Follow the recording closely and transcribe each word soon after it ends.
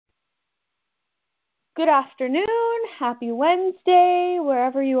good afternoon, happy Wednesday,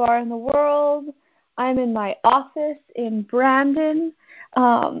 wherever you are in the world. I'm in my office in Brandon,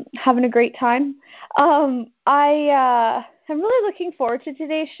 having a great time. I'm really looking forward to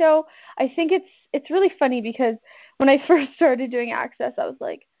today's show. I think it's really funny because when I first started doing Access, I was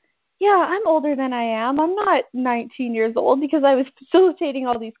like, yeah, I'm older than I am. I'm not 19 years old because I was facilitating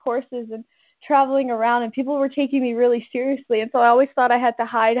all these courses and traveling around and people were taking me really seriously. And so I always thought I had to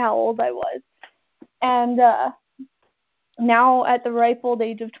hide how old I was. And now at the ripe old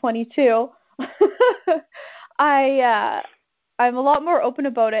age of 22, I'm a lot more open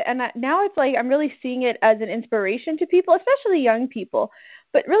about it. And now it's like I'm really seeing it as an inspiration to people, especially young people,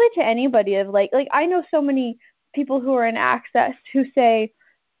 but really to anybody of like I know so many people who are in Access who say,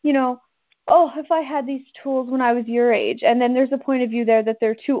 you know, oh, if I had these tools when I was your age, and then there's a point of view there that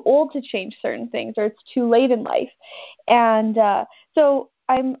they're too old to change certain things or it's too late in life. And so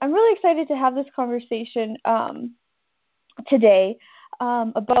I'm really excited to have this conversation today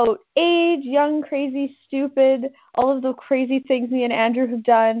about age, young, crazy, stupid, all of the crazy things me and Andrew have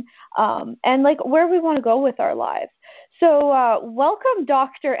done, and like where we want to go with our lives. So welcome,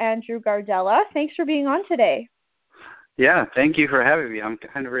 Dr. Andrew Gardella. Thanks for being on today. Yeah, thank you for having me. I'm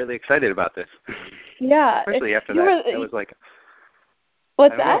kind of really excited about this. Yeah. Especially after that. That was like...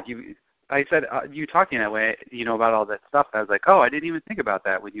 What's that? I said, you talking that way, about all that stuff. I was like, oh, I didn't even think about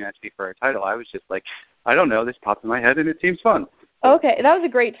that when you asked me for a title. I was just like, I don't know, this popped in my head and it seems fun. Okay, that was a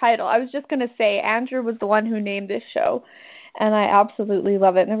great title. I was just going to say, Andrew was the one who named this show, and I absolutely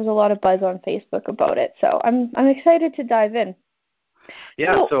love it. And there was a lot of buzz on Facebook about it, so I'm excited to dive in.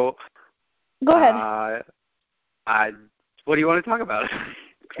 Yeah, so go ahead. What do you want to talk about?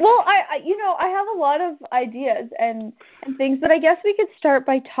 Well, I have a lot of ideas and things, but I guess we could start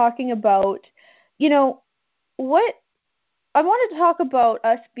by talking about, what I want to talk about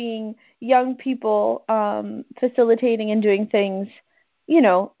us being young people facilitating and doing things,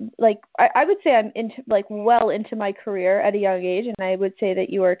 like I would say I'm well into my career at a young age, and I would say that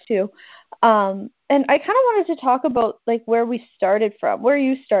you are too. And I kind of wanted to talk about like where we started from, where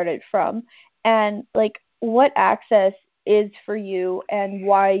you started from, and like what Access is for you and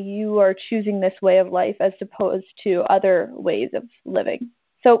why you are choosing this way of life as opposed to other ways of living.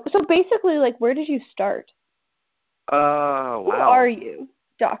 So basically, like, where did you start? Wow. Who are you,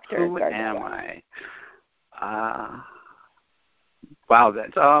 Dr. Who Gardella? am I? Wow,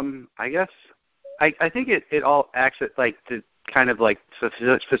 that's, I guess, I think it all acts like to kind of like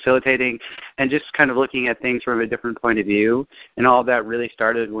facilitating and just kind of looking at things from a different point of view, and all of that really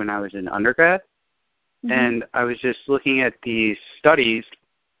started when I was in undergrad. Mm-hmm. And I was just looking at these studies,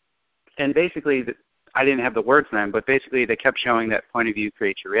 and basically, I didn't have the words then, but basically they kept showing that point of view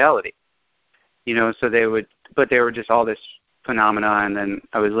creates your reality. So they were just all this phenomena, and then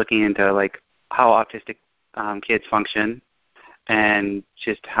I was looking into like how autistic kids function, and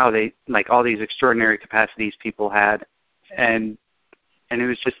just how they, like, all these extraordinary capacities people had, and it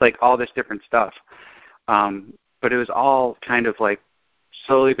was just like all this different stuff. But it was all kind of like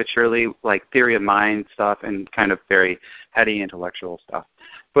slowly but surely like theory of mind stuff and kind of very heady intellectual stuff.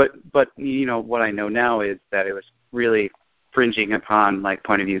 But what I know now is that it was really fringing upon like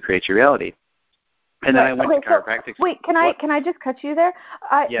point of view creates your reality. And then I went to chiropractic. Wait, can I just cut you there?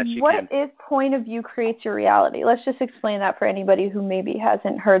 Yes, you can. What is point of view creates your reality? Let's just explain that for anybody who maybe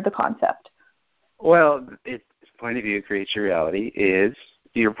hasn't heard the concept. Well, point of view creates your reality is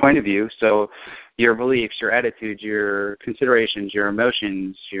your point of view. So your beliefs, your attitudes, your considerations, your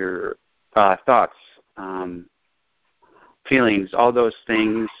emotions, your thoughts, feelings, all those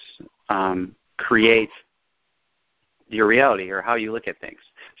things create your reality or how you look at things.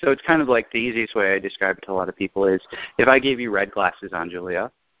 So it's kind of like the easiest way I describe it to a lot of people is if I gave you red glasses on,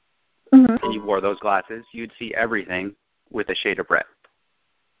 Julia, mm-hmm. and you wore those glasses, you'd see everything with a shade of red.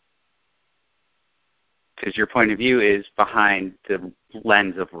 Because your point of view is behind the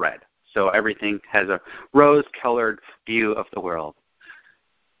lens of red. So everything has a rose-colored view of the world.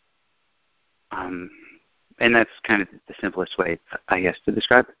 And that's kind of the simplest way, I guess, to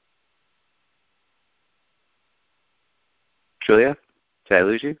describe it. Julia, did I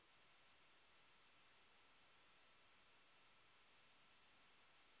lose you?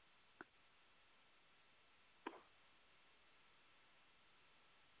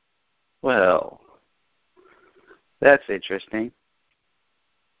 Well, that's interesting.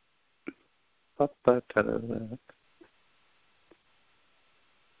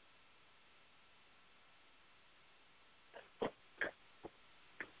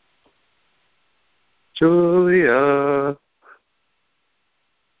 Julia.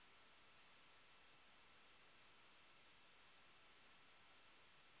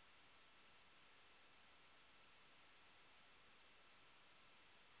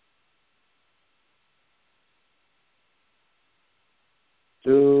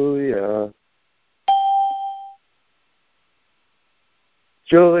 Julia.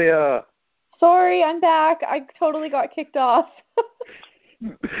 Julia. Sorry, I'm back. I totally got kicked off.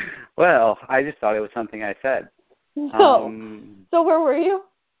 Well, I just thought it was something I said. No. So where were you?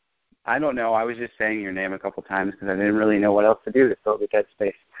 I don't know. I was just saying your name a couple times because I didn't really know what else to do to fill the dead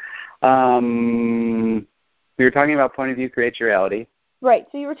space. We were talking about point of view creates your reality. Right.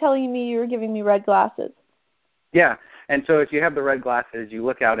 So you were telling me you were giving me red glasses. Yeah. And so if you have the red glasses, you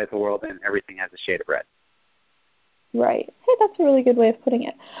look out at the world and everything has a shade of red. Right. Hey, that's a really good way of putting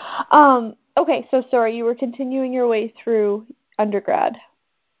it. Okay, so sorry, you were continuing your way through undergrad.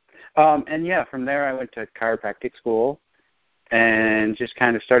 And yeah, from there I went to chiropractic school and just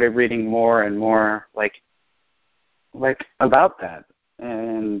kind of started reading more and more like about that.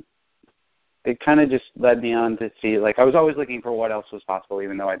 And it kind of just led me on to see, like, I was always looking for what else was possible,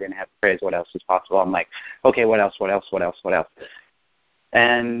 even though I didn't have the phrase what else was possible. I'm like, okay, what else?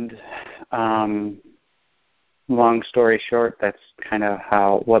 And long story short, that's kind of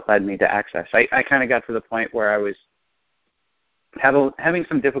what led me to Access. I kind of got to the point where I was having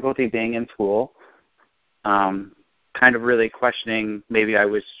some difficulty being in school, kind of really questioning maybe I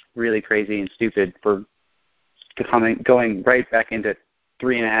was really crazy and stupid for going right back into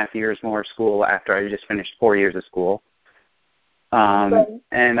 3.5 years more school after I just finished 4 years of school. Right.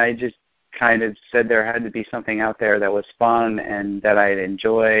 And I just kind of said there had to be something out there that was fun and that I had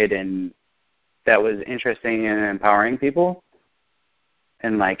enjoyed and that was interesting and empowering people,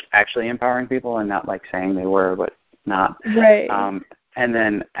 and like actually empowering people and not like saying they were but not. Right. And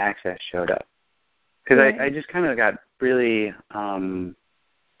then Access showed up because Right. I just kind of got really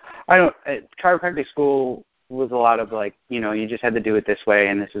chiropractic school was a lot of like, you just had to do it this way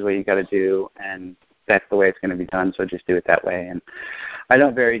and this is what you got to do and that's the way it's going to be done, so just do it that way. And I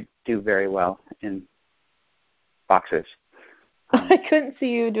don't do very well in boxes. I couldn't see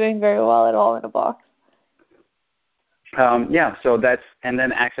you doing very well at all in a box. Yeah, so and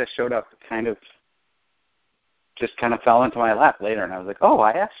then Access showed up just kind of fell into my lap later, and I was like, oh,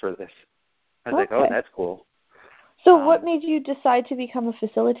 I asked for this. I was like, oh, that's cool. So what made you decide to become a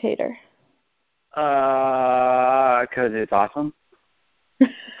facilitator? Because it's awesome.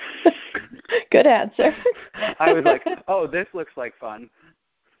 Good answer. I was like, oh, this looks like fun.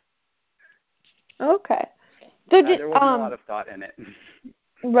 Okay. So there wasn't a lot of thought in it.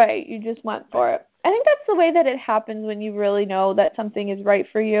 Right, you just went for it. I think that's the way that it happens when you really know that something is right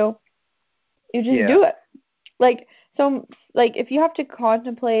for you. You just do it. Like if you have to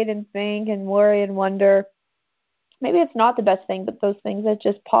contemplate and think and worry and wonder, maybe it's not the best thing, but those things that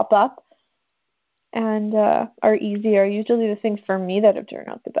just pop up and are easy are usually the things for me that have turned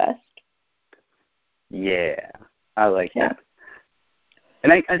out the best. Yeah, I like that.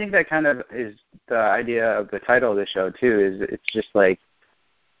 And I think that kind of is the idea of the title of the show too, is it's just like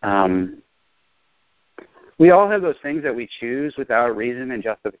we all have those things that we choose without reason and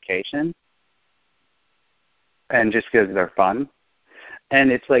justification and just because they're fun.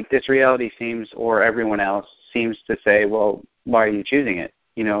 And it's like this reality or everyone else seems to say, well, why are you choosing it?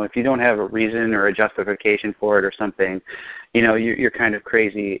 If you don't have a reason or a justification for it or something, you're kind of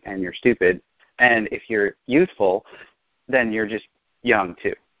crazy and you're stupid. And if you're youthful, then you're just young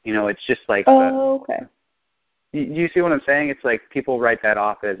too. It's just like okay. You see what I'm saying? It's like people write that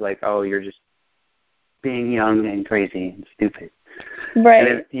off as like, oh, you're just being young and crazy and stupid. Right.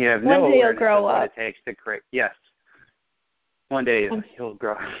 And you have no One day you'll awareness grow of what up. it takes to create. Yes. One day you'll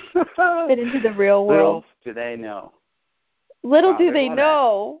grow fit into the real world. Little do they know. Little do they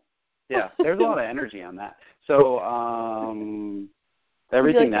know. Yeah, there's a lot of energy on that. So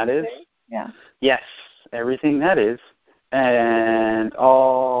everything that is. Yeah. Yes, everything that is. And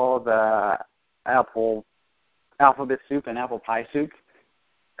all the alphabet soup and apple pie soup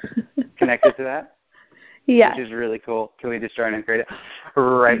connected to that. Yeah. Which is really cool. Can we just try and create it?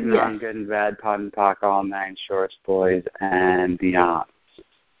 Right on Good and Bad, Pod and Talk, All Nine Shorts, Boys, and Beyond.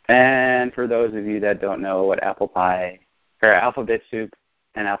 And for those of you that don't know what alphabet soup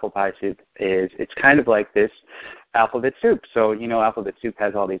and apple pie soup is, it's kind of like this alphabet soup. So, alphabet soup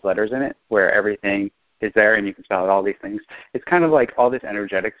has all these letters in it where everything is there and you can spell out all these things. It's kind of like all this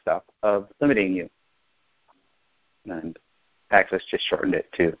energetic stuff of limiting you. And Access just shortened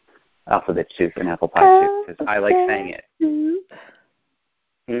it to alphabet soup and apple pie soup because I like saying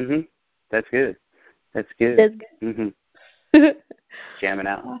it. That's good. That's good. Jamming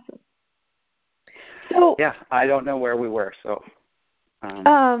out. Awesome. So yeah, I don't know where we were. So we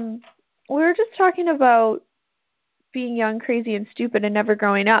were just talking about being young, crazy, and stupid, and never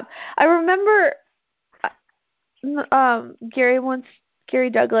growing up. I remember Gary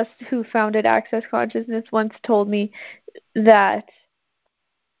Douglas, who founded Access Consciousness, once told me that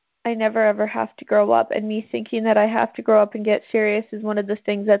I never ever have to grow up, and me thinking that I have to grow up and get serious is one of the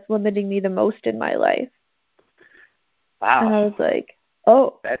things that's limiting me the most in my life. Wow. And I was like,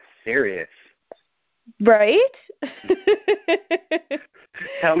 oh. That's serious. Right?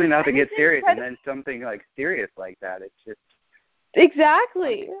 Tell me not to get serious, and then something like serious like that. It's just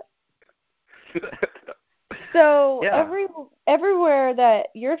exactly. So yeah. everywhere that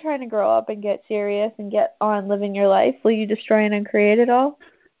you're trying to grow up and get serious and get on living your life, will you destroy and uncreate it all?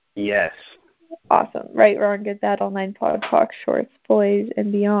 Yes. Awesome. Right, wrong, good, bad, all nine, pod, talk, shorts, boys,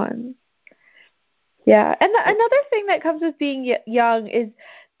 and beyond. Yeah. And another thing that comes with being young is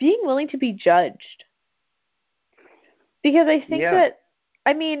being willing to be judged. Because I think that,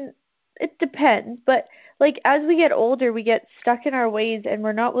 I mean, it depends, but like as we get older, we get stuck in our ways and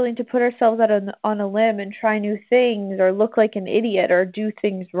we're not willing to put ourselves out on a limb and try new things or look like an idiot or do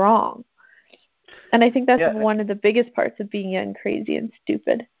things wrong. And I think that's one of the biggest parts of being young, crazy, and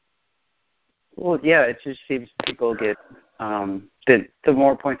stupid. Well, yeah, it just seems people get the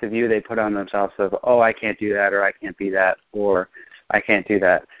more points of view they put on themselves of, oh, I can't do that, or I can't be that, or I can't do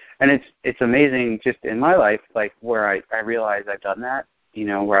that. And it's amazing just in my life, like where I realize I've done that, you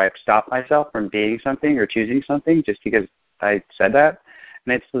know, where I've stopped myself from being something or choosing something just because I said that.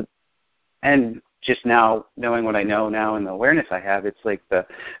 And just now knowing what I know now and the awareness I have, it's like the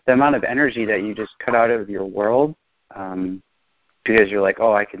amount of energy that you just cut out of your world because you're like,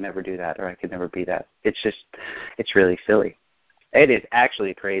 oh, I could never do that or I could never be that. It's really silly. It is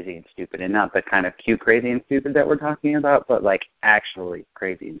actually crazy and stupid, and not the kind of cute crazy and stupid that we're talking about, but like actually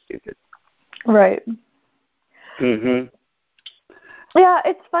crazy and stupid. Right. Mhm. Yeah,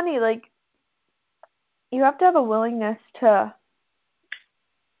 it's funny. Like, you have to have a willingness to,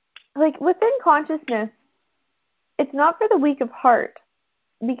 like, within consciousness, it's not for the weak of heart,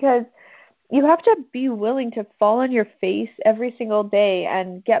 because you have to be willing to fall on your face every single day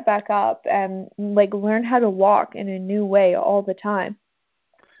and get back up and like learn how to walk in a new way all the time.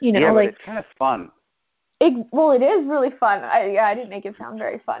 You know, yeah, but like it's kind of fun. It is really fun. I didn't make it sound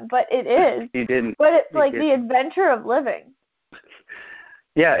very fun, but it is. You didn't. But it's like the adventure of living.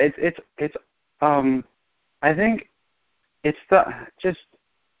 Yeah, it's I think it's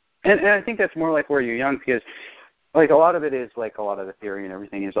and I think that's more like where you're young, because like a lot of it is like a lot of the theory and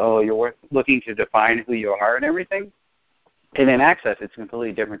everything is, oh, you're looking to define who you are and everything. And in Access, it's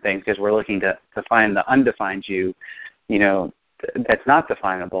completely different things, because we're looking to find the undefined you know, that's not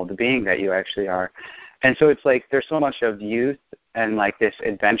definable, the being that you actually are. And so it's like there's so much of youth and like this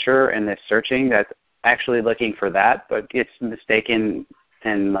adventure and this searching that's actually looking for that, but it's mistaken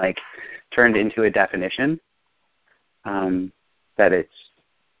and like turned into a definition that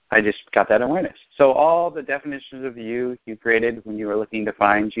I just got that awareness. So all the definitions of you created when you were looking to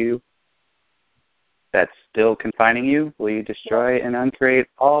find you, that's still confining you, will you destroy and uncreate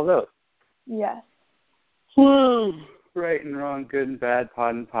all of those? Yes. Woo! Right and wrong, good and bad,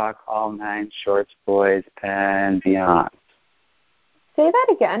 pod and pock, all nine, shorts, boys, and beyond. Say that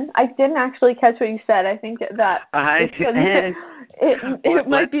again. I didn't actually catch what you said. I think that it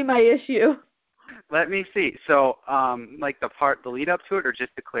might be my issue. Let me see. So, like the lead up to it, or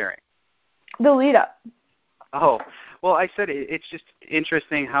just the clearing? The lead up. Oh, well, I said it's just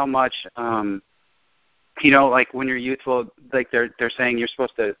interesting how much, you know, like when you're youthful, like they're saying you're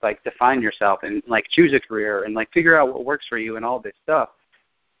supposed to like define yourself and like choose a career and like figure out what works for you and all this stuff.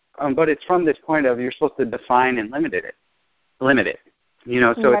 But it's from this point of you're supposed to define and limit it. You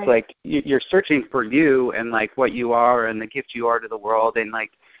know, so It's like you're searching for you and like what you are and the gift you are to the world and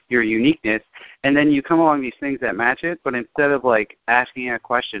like your uniqueness, and then you come along these things that match it, but instead of like asking a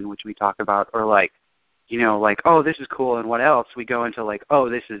question, which we talk about, or like, you know, like, oh, this is cool and what else, we go into like, oh,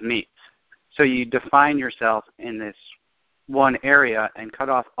 this is me. So you define yourself in this one area and cut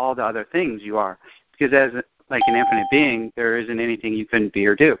off all the other things you are, because as like an infinite being, there isn't anything you couldn't be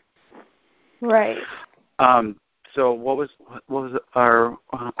or do. Right. So what was our?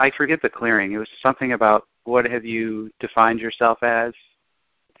 I forget the clearing. It was something about what have you defined yourself as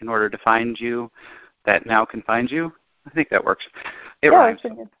in order to find you that now confines you. I think that works. It rhymes.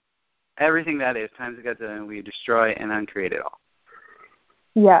 Everything that is times together, and we destroy and uncreate it all.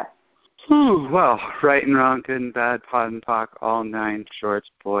 Yes. Well, right and wrong, good and bad, pod and pock, all nine,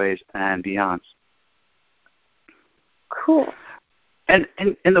 shorts, boys, and beyonds. Cool. And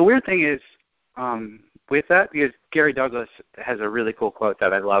the weird thing is, with that, because Gary Douglas has a really cool quote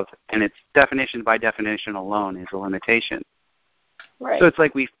that I love, and it's definition by definition alone is a limitation. Right. So it's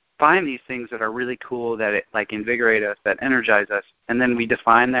like we find these things that are really cool, that it like invigorate us, that energize us, and then we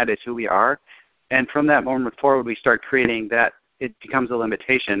define that as who we are. And from that moment forward, we start creating that. It becomes a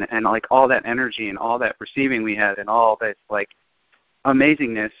limitation, and like all that energy and all that receiving we had and all that like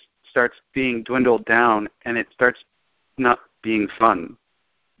amazingness starts being dwindled down, and it starts not being fun,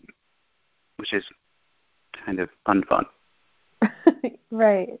 which is kind of unfun.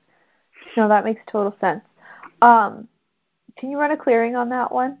 Right. No, that makes total sense. Can you run a clearing on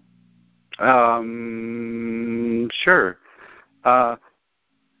that one? Sure. So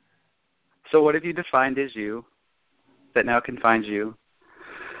what have you defined as you that now confines you,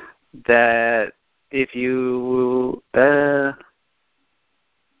 that if you, that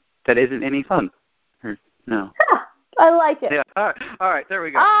isn't any fun? Or, no. I like it. Yeah. All right, there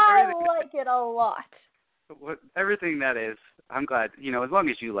we go. I like it a lot. Everything that is, I'm glad. As long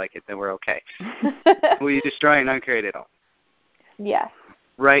as you like it, then we're okay. Will you destroy and uncreate it all? Yes.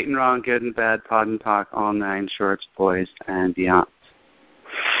 Right and wrong, good and bad, pod and talk, all nine shorts, boys, and beyond.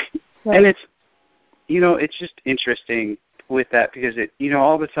 Right. And it's just interesting with that because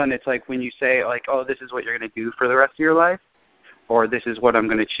all of a sudden it's like when you say like, oh, this is what you're going to do for the rest of your life, or this is what I'm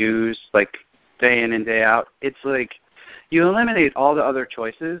going to choose, like day in and day out. It's like you eliminate all the other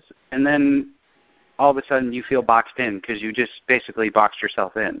choices, and then all of a sudden you feel boxed in because you just basically boxed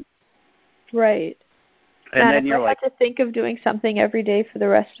yourself in. Right. And then if I had to think of doing something every day for the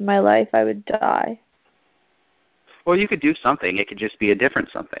rest of my life, I would die. Well, you could do something. It could just be a different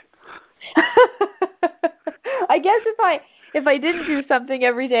something. I guess if I didn't do something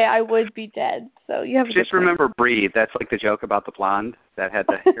every day, I would be dead. So you have to just remember breathe. That's like the joke about the blonde that had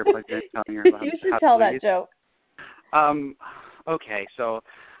the earplugs in telling her about you should tell that joke. Okay, so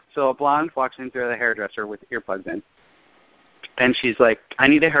a blonde walks in through the hairdresser with earplugs in, and she's like, "I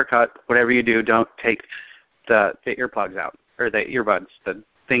need a haircut. Whatever you do, don't take the earplugs out or the earbuds, the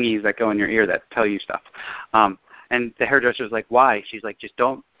thingies that go in your ear that tell you stuff." And the hairdresser's like, "Why?" She's like, "Just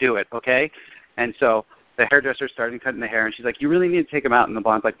don't do it, okay?" And so the hairdresser started cutting the hair, and she's like, "You really need to take them out." And the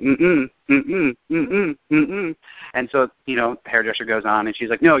blonde's like, "Mm-mm, mm-mm, mm-mm, mm-mm." And so, the hairdresser goes on, and she's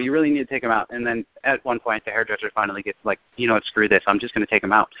like, "No, you really need to take them out." And then at one point, the hairdresser finally gets like, "Screw this, I'm just going to take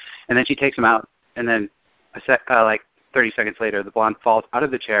them out." And then she takes them out, and then like 30 seconds later, the blonde falls out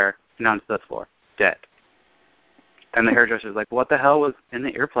of the chair and onto the floor, dead. And the hairdresser's like, "What the hell was in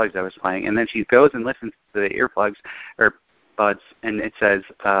the earplugs I was playing?" And then she goes and listens to the earplugs or buds, and it says,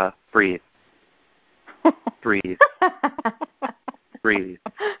 "Breathe, breathe, breathe,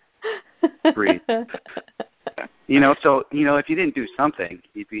 breathe." So if you didn't do something,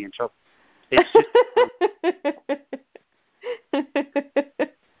 you'd be in trouble. It's just, and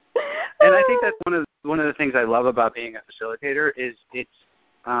I think that's one of the things I love about being a facilitator is it's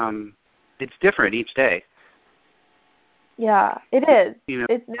different each day. Yeah, it is.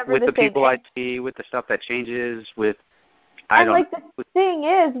 It's never with the same people thing. I see, with the stuff that changes, the thing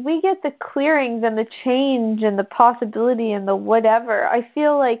is, we get the clearings and the change and the possibility and the whatever. I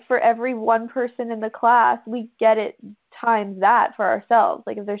feel like for every one person in the class, we get it times that for ourselves.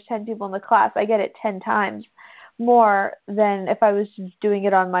 Like if there's 10 people in the class, I get it 10 times more than if I was just doing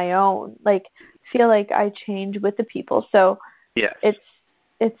it on my own. Like I feel like I change with the people. So yes.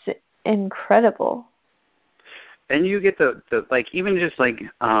 It's incredible. And you get the like even just like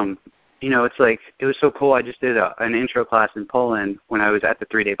it's like it was so cool. I just did an intro class in Poland when I was at the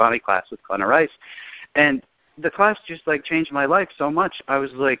 3-day body class with Glenna Rice, and the class just like changed my life so much. I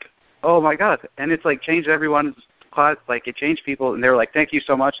was like, oh my god! And it's like changed everyone's class. Like it changed people, and they were like, thank you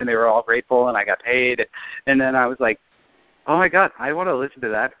so much, and they were all grateful, and I got paid. And then I was like, oh my god, I want to listen to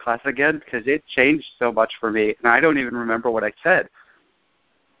that class again because it changed so much for me, and I don't even remember what I said.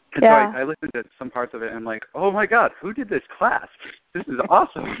 And yeah. so I listened to some parts of it, and I'm like, oh, my God, who did this class? This is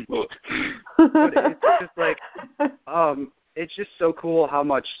awesome. But it's just like, it's just so cool how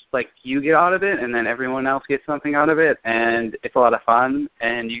much, like, you get out of it, and then everyone else gets something out of it, and it's a lot of fun,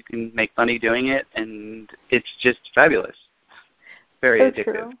 and you can make money doing it, and it's just fabulous. Very addictive.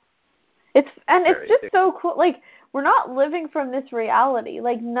 True. It's just so cool. Like, we're not living from this reality.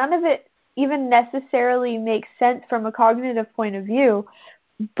 Like, none of it even necessarily makes sense from a cognitive point of view.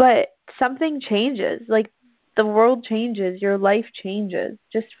 But something changes, like the world changes, your life changes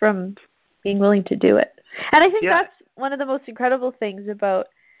just from being willing to do it. And I think that's one of the most incredible things about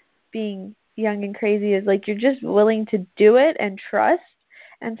being young and crazy is like you're just willing to do it and trust,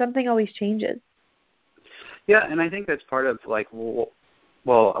 and something always changes. Yeah, and I think that's part of like, well,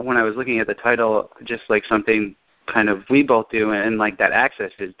 when I was looking at the title, just like something kind of we both do, and like that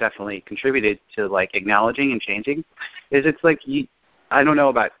access has definitely contributed to like acknowledging and changing, is it's like I don't know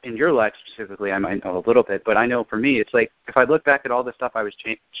about in your life specifically, I might know a little bit, but I know for me, it's like if I look back at all the stuff I was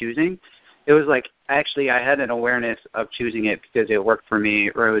choosing, it was like actually I had an awareness of choosing it because it worked for me,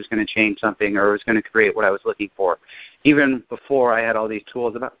 or it was going to change something, or it was going to create what I was looking for. Even before I had all these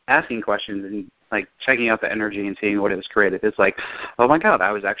tools about asking questions and like checking out the energy and seeing what it was created. It's like, oh my God,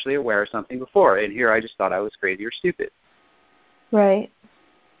 I was actually aware of something before, and here I just thought I was crazy or stupid. Right.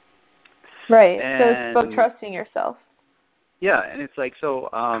 Right. So it's And, about trusting yourself. Yeah, and it's like, so,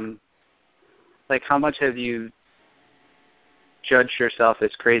 like, how much have you judged yourself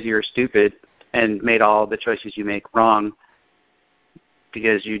as crazy or stupid and made all the choices you make wrong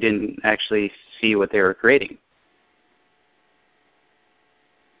because you didn't actually see what they were creating?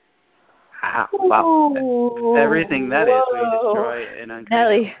 Wow. Everything that is, we destroy and uncreate.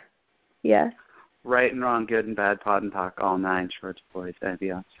 Nelly. Yes. Right and wrong, good and bad, pod and talk, all nine, shorts, boys, and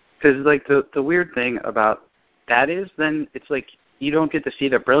beyond. Because, like, the weird thing about that is then it's like you don't get to see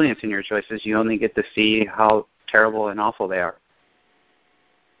the brilliance in your choices. You only get to see how terrible and awful they are.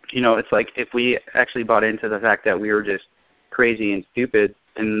 You know, it's like if we actually bought into the fact that we were just crazy and stupid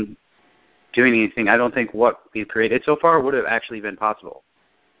and doing anything, I don't think what we've created so far would have actually been possible.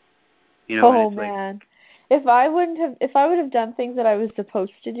 You know, oh man. Like, if I would have done things that I was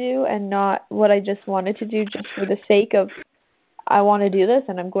supposed to do and not what I just wanted to do just for the sake of I want to do this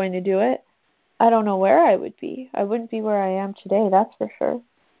and I'm going to do it, I don't know where I would be. I wouldn't be where I am today, that's for sure.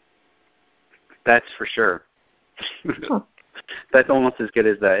 That's for sure. Huh. That's almost as good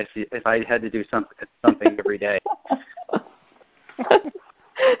as that. If I had to do something every day.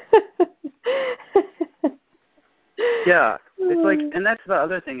 Yeah, it's like, and that's the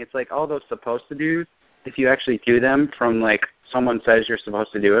other thing. It's like all those supposed to do. If you actually do them from like someone says you're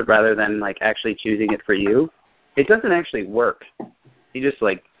supposed to do it, rather than like actually choosing it for you, it doesn't actually work. You just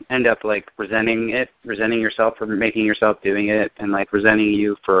like end up like resenting yourself for making yourself doing it, and like resenting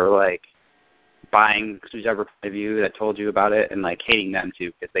you for like buying whichever of you that told you about it, and like hating them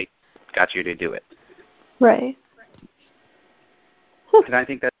too because they got you to do it. Right. And I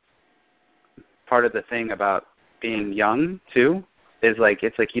think that's part of the thing about being young too, is like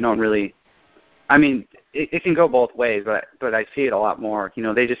it's like you don't really. I mean, it can go both ways, but I see it a lot more. You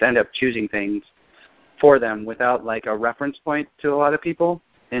know, they just end up choosing things for them without like a reference point to a lot of people.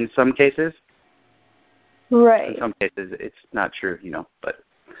 In some cases, right. In some cases, it's not true. You know, but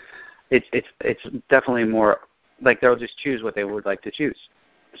it's definitely more like they'll just choose what they would like to choose,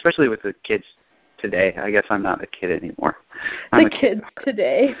 especially with the kids today. I guess I'm not a kid anymore. The kids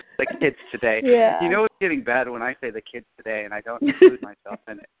today. The kids today. Yeah. You know, it's getting bad when I say the kids today, and I don't include myself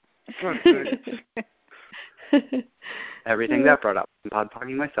in it. Everything that brought up. I'm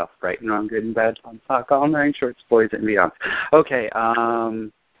talking myself, right and wrong, good and bad, fun, talk, all nine, shorts, boys, and beyond. Okay,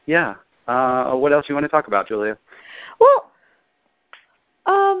 yeah. What else you want to talk about, Julia? Well,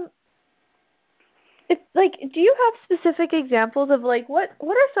 it's like, do you have specific examples of like what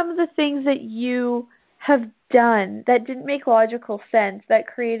are some of the things that you have done that didn't make logical sense that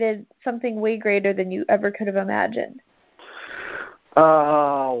created something way greater than you ever could have imagined?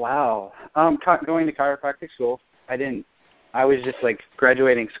 Oh, wow. Going to chiropractic school. I was just like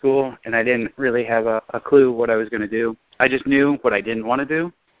graduating school, and I didn't really have a clue what I was going to do. I just knew what I didn't want to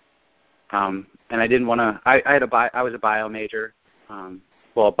do. And I didn't want to, I was a bio major,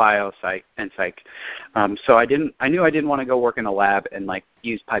 bio, psych, and psych. So I knew I didn't want to go work in a lab and like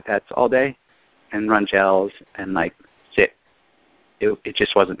use pipettes all day and run gels and like sit. It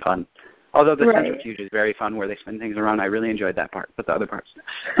just wasn't fun. Although the centrifuge is very fun where they spin things around. I really enjoyed that part, but the other parts,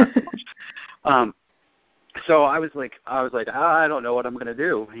 not so much. So I was like, I don't know what I'm going to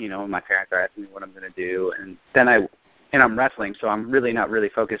do. You know, my parents are asking me what I'm going to do. And then I'm wrestling, so I'm really not really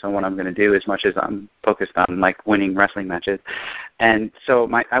focused on what I'm going to do as much as I'm focused on like winning wrestling matches. And so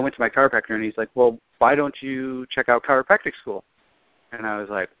I went to my chiropractor, and he's like, well, why don't you check out chiropractic school? And I was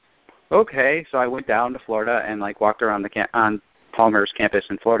like, okay. So I went down to Florida and like walked around on Palmer's campus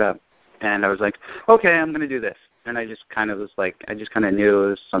in Florida. And I was like, okay, I'm going to do this. And I just kind of knew it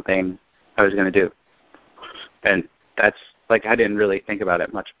was something I was going to do. And that's like, I didn't really think about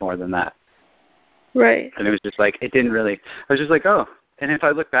it much more than that. Right. And it was just like, I was just like, oh. And if I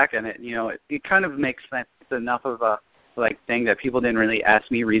look back at it, you know, it kind of makes sense. It's enough of a like thing that people didn't really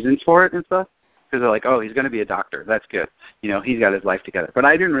ask me reasons for it and stuff. Because they're like, oh, he's going to be a doctor. That's good. You know, he's got his life together. But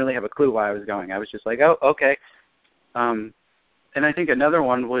I didn't really have a clue why I was going. I was just like, oh, okay. And I think another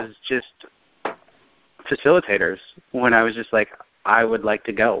one was just facilitators, when I was just like, I would like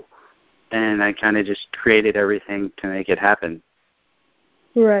to go. And I kind of just created everything to make it happen.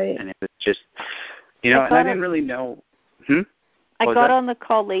 Right. And it was just, you know, and I didn't really know. I got on the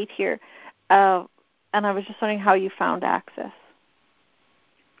call late here, and I was just wondering how you found Access.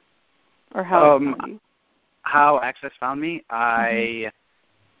 Or how it found you. How Access found me? I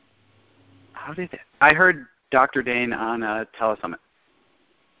heard Dr. Dane on a telesummit,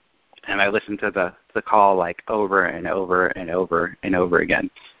 and I listened to the call like over and over and over and over again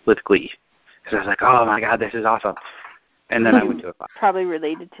with glee. because I was like, oh my God, this is awesome. And then I went to a class. Probably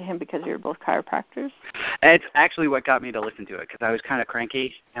related to him because you're both chiropractors. It's actually what got me to listen to it, because I was kind of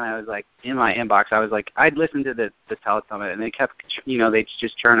cranky, and I was like, in my inbox, I was like, I'd listen to the telesummit, and they kept, they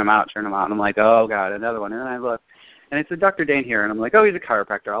just churn them out, and I'm like, oh God, another one. And then I look, and it's a Dr. Dane here, and I'm like, oh, he's a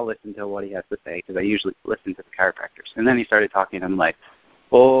chiropractor. I'll listen to what he has to say, because I usually listen to the chiropractors. And then he started talking, and I'm like,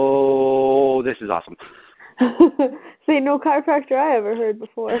 oh, this is awesome. Say no chiropractor I ever heard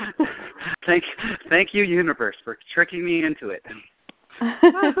before. Thank you, universe, for tricking me into it. So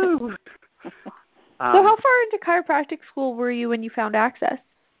how far into chiropractic school were you when you found Access?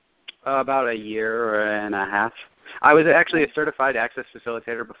 About a year and a half. I was actually a certified Access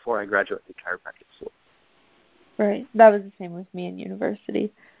facilitator before I graduated chiropractic school. Right. That was the same with me in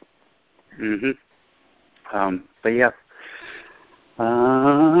university. But yeah.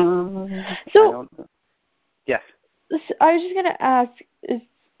 So yes. I was just gonna ask, is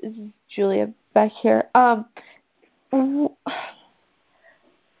Julia back here?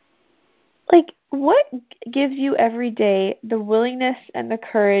 Like, what gives you every day the willingness and the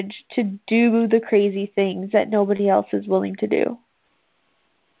courage to do the crazy things that nobody else is willing to do?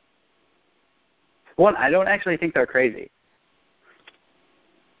 One, I don't actually think they're crazy.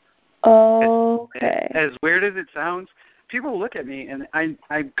 Okay. As weird as it sounds, people look at me, and I'm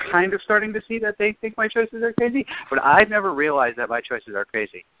kind of starting to see that they think my choices are crazy, but I've never realized that my choices are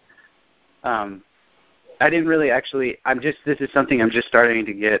crazy. I didn't really actually, this is something I'm just starting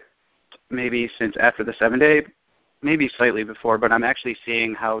to get maybe since after the 7-day, maybe slightly before, but I'm actually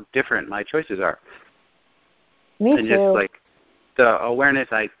seeing how different my choices are. Me and too. Just like the awareness,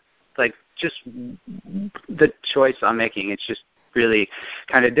 just the choice I'm making, it's just really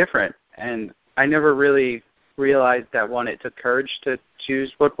kind of different. And I never really realized that, one, it took courage to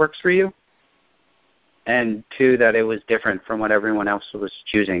choose what works for you, and two, that it was different from what everyone else was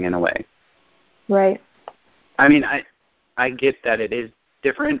choosing in a way. Right. I mean, I get that it is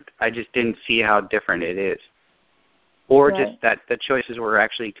different. I just didn't see how different it is. Or right. Just that the choices were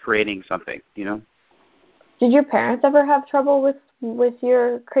actually creating something, Did your parents ever have trouble with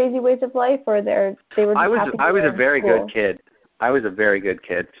your crazy ways of life, or they were just happy I was a very school? good kid. I was a very good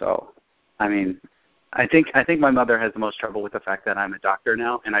kid, so I mean, I think my mother has the most trouble with the fact that I'm a doctor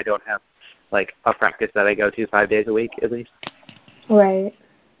now, and I don't have like a practice that I go to 5 days a week at least. Right.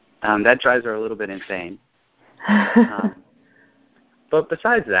 That drives her a little bit insane. But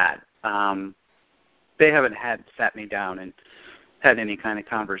besides that, they haven't sat me down and had any kind of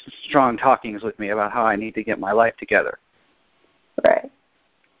strong talkings with me about how I need to get my life together. Right.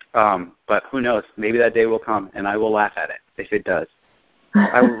 But who knows? Maybe that day will come, and I will laugh at it if it does.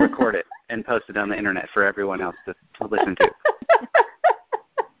 I will record it and post it on the internet for everyone else to listen to,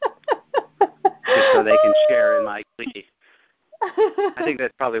 just so they can share in my glee. I think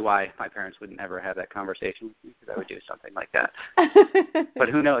that's probably why my parents would never have that conversation with me, because I would do something like that. But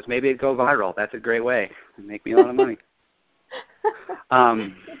who knows? Maybe it'd go viral. That's a great way to make me a lot of money.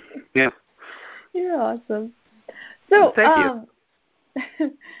 Yeah. You're awesome. So, thank you.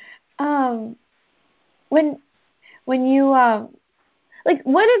 When you like,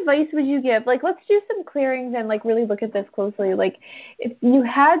 what advice would you give? Like, let's do some clearings and like really look at this closely. Like, if you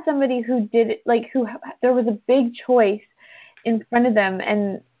had somebody who did it, like who there was a big choice in front of them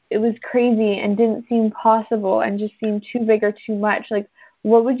and it was crazy and didn't seem possible and just seemed too big or too much, like,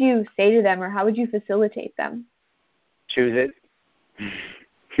 what would you say to them, or how would you facilitate them? Choose it.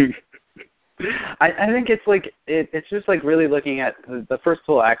 I think it's like it's just like really looking at the first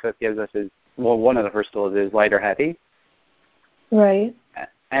tool Access gives us is, well, one of the first tools is light or heavy. Right.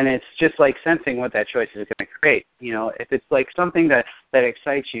 And it's just like sensing what that choice is going to create. If it's like something that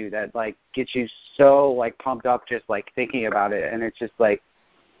excites you, that like gets you so like pumped up just like thinking about it, and it's just like,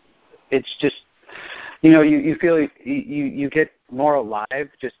 it's just, you feel you get more alive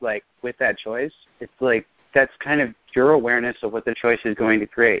just like with that choice. It's like that's kind of your awareness of what the choice is going to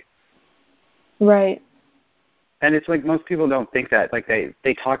create. Right. And it's like most people don't think that. Like they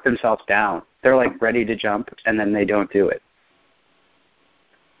talk themselves down. They're like ready to jump, and then they don't do it.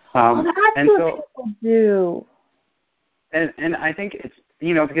 Well, that's what people do. And I think it's,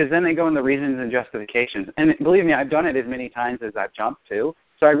 because then they go in the reasons and justifications. And believe me, I've done it as many times as I've jumped too.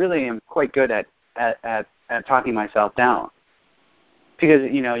 So I really am quite good at talking myself down. Because,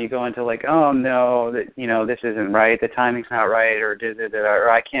 you go into like, oh no, that this isn't right, the timing's not right, or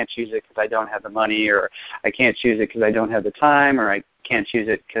I can't choose it because I don't have the money, or I can't choose it because I don't have the time, or I can't choose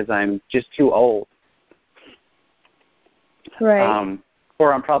it because I'm just too old. Right.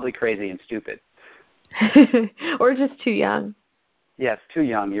 Or I'm probably crazy and stupid. Or just too young. Yes, too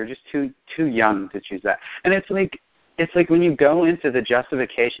young. You're just too young to choose that. And it's like, it's like when you go into the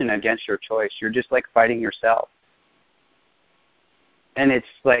justification against your choice, you're just like fighting yourself. And it's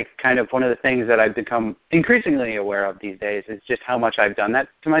like kind of one of the things that I've become increasingly aware of these days is just how much I've done that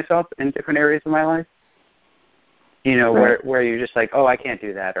to myself in different areas of my life. You know, right. where you're just like, oh, I can't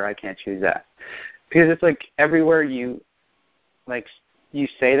do that or I can't choose that. Because it's like everywhere you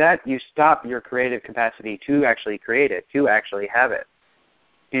say that, you stop your creative capacity to actually create it, to actually have it.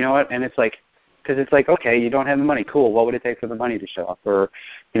 You know what? And it's like, because it's like, okay, you don't have the money. Cool. What would it take for the money to show up? Or,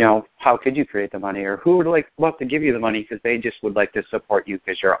 you know, how could you create the money? Or who would love to give you the money because they just would like to support you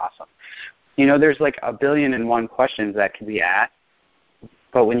because you're awesome. You know, there's like 1,000,000,001 questions that can be asked.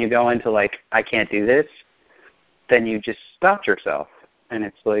 But when you go into like, I can't do this, then you just stopped yourself. And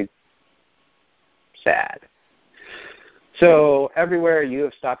it's like sad. So everywhere you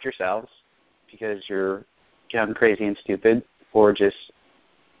have stopped yourselves because you're young, crazy, and stupid, or just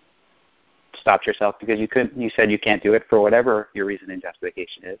stopped yourself because you said you can't do it for whatever your reason and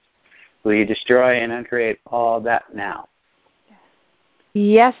justification is. Will you destroy and uncreate all that now?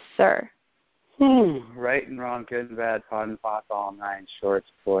 Yes, sir. Right and wrong, good and bad, pot and pots, all nine shorts,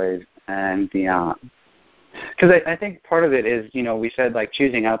 boys, and beyond. Because I think part of it is, you know, we said like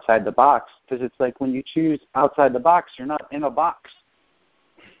choosing outside the box, because it's like when you choose outside the box, you're not in a box.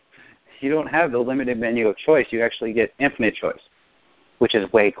 You don't have the limited menu of choice. You actually get infinite choice, which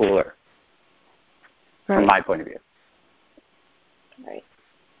is way cooler. Right. From my point of view. Right.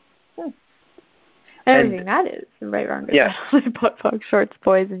 Everything that is right, wrong, good, yeah. Pot, punk, shorts,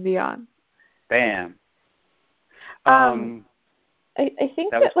 boys, and beyond. Bam. I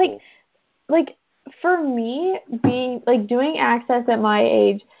think that like, cool. Like for me, being like doing Access at my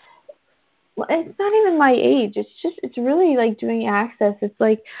age, it's not even my age. It's really like doing Access. It's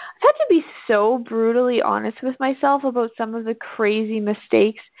like I've had to be so brutally honest with myself about some of the crazy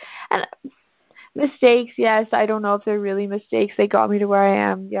mistakes and. Mistakes, yes. I don't know if they're really mistakes. They got me to where I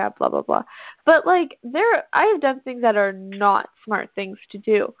am. Yeah, blah, blah, blah. But, like, I have done things that are not smart things to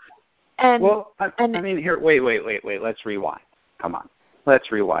do. And well, I mean, here, wait. Let's rewind. Come on.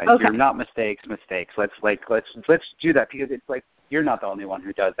 Let's rewind. Okay. You're not mistakes. Let's do that because it's like you're not the only one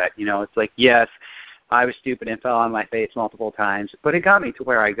who does that. You know, it's like, yes, I was stupid and fell on my face multiple times, but it got me to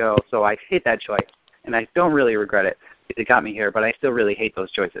where I go, so I hate that choice. And I don't really regret it. It got me here, but I still really hate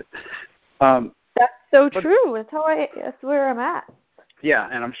those choices. That's so true. That's where I'm at. Yeah,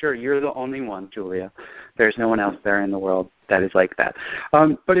 and I'm sure you're the only one, Julia. There's no one else there in the world that is like that.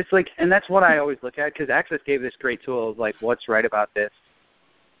 But it's like, and that's what I always look at, because Access gave this great tool of like, what's right about this?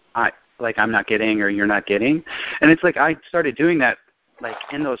 I'm not getting or you're not getting. And it's like I started doing that like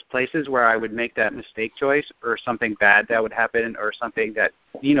in those places where I would make that mistake choice or something bad that would happen or something that,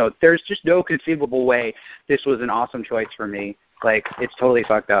 you know, there's just no conceivable way this was an awesome choice for me. Like, it's totally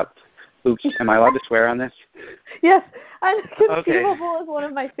fucked up. Oops, am I allowed to swear on this? Yes, conceivable is one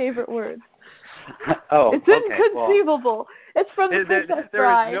of my favorite words. Oh, it's inconceivable. Well, it's from the Princess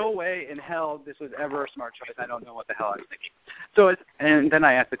Bride. There is no way in hell this was ever a smart choice. I don't know what the hell I was thinking. So, and then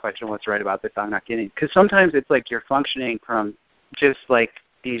I asked the question, what's right about this? I'm not kidding. Because sometimes it's like you're functioning from just like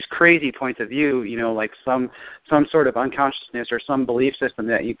these crazy points of view, you know, like some sort of unconsciousness or some belief system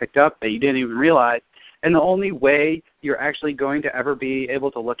that you picked up that you didn't even realize. And the only way you're actually going to ever be able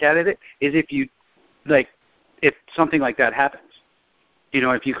to look at it is if you, like, if something like that happens. You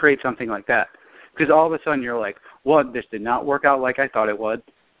know, if you create something like that. Because all of a sudden you're like, one, this did not work out like I thought it would.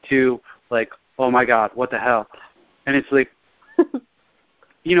 Two, like, oh my God, what the hell? And it's like,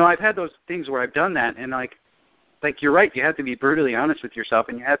 you know, I've had those things where I've done that, and like you're right, you have to be brutally honest with yourself,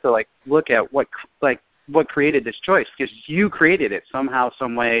 and you have to like look at what created this choice, because you created it somehow,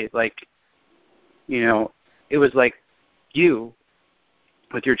 some way, like, you know, it was like you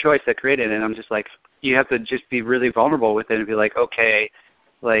with your choice that created it. And I'm just like, you have to just be really vulnerable with it and be like, okay,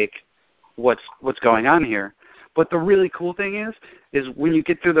 like, what's going on here? But the really cool thing is when you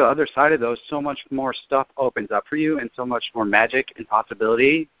get through the other side of those, so much more stuff opens up for you, and so much more magic and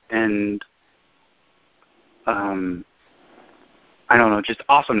possibility and, I don't know, just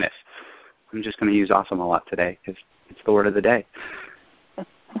awesomeness. I'm just going to use awesome a lot today because it's the word of the day.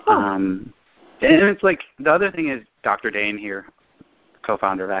 And it's like, the other thing is Dr. Dane here,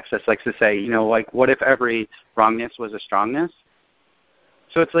 co-founder of Access, likes to say, you know, like, what if every wrongness was a strongness?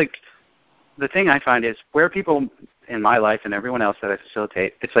 So it's like, the thing I find is where people in my life and everyone else that I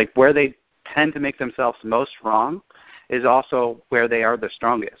facilitate, it's like where they tend to make themselves most wrong is also where they are the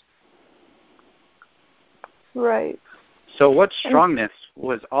strongest. Right. So what strongness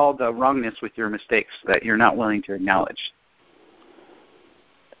was all the wrongness with your mistakes that you're not willing to acknowledge?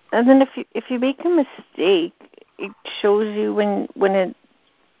 And then if you make a mistake, it shows you when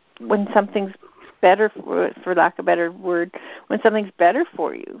something's better, for lack of a better word, when something's better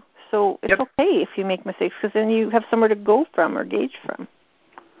for you. So it's okay if you make mistakes, because then you have somewhere to go from or gauge from.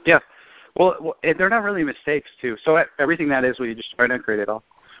 Yeah. Well, they're not really mistakes, too. So everything that is, we just try to create it all.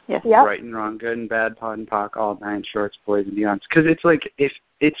 Yes. Yep. Right and wrong, good and bad, POD and POC, all nine shorts, boys and beyonds. Because it's like, if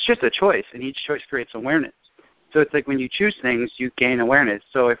it's just a choice, and each choice creates awareness. So it's like when you choose things, you gain awareness.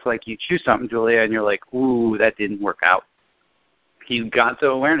 So if, like, you choose something, Julia, and you're like, ooh, that didn't work out, you got the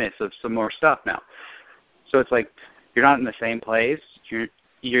awareness of some more stuff now. So it's like you're not in the same place.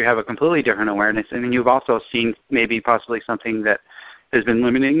 You have a completely different awareness, and then you've also seen maybe possibly something that has been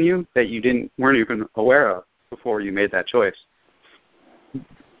limiting you that you weren't even aware of before you made that choice.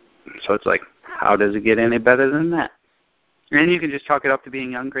 So it's like, how does it get any better than that? And you can just chalk it up to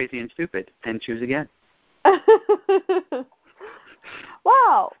being young, crazy, and stupid and choose again.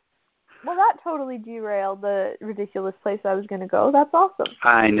 Wow. Well, that totally derailed the ridiculous place I was going to go. That's awesome.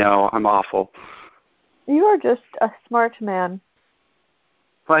 I know. I'm awful. You are just a smart man.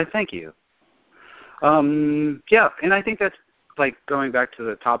 Well, thank you. Yeah, and I think that's, like, going back to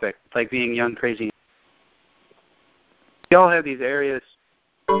the topic, like being young, crazy. We all have these areas.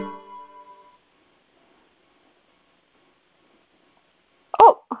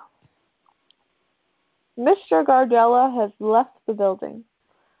 Oh! Mr. Gardella has left the building.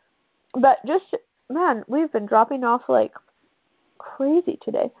 But man, we've been dropping off like crazy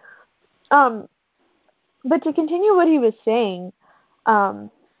today. But to continue what he was saying,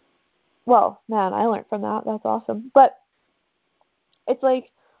 well, man, I learned from that. That's awesome. But it's like,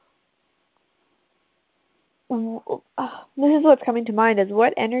 this is what's coming to mind is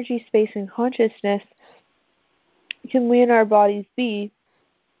what energy, space, and consciousness can we in our bodies be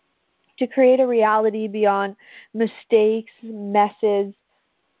to create a reality beyond mistakes, messes,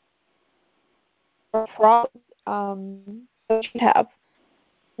 or problems that we have.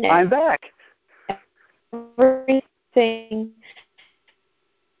 I'm back. Everything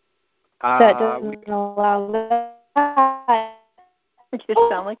that doesn't allow that. You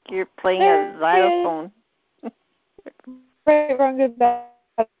sound like you're playing a xylophone. Right, wrong, good, bad,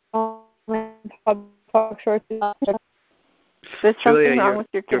 shorts. There's something wrong with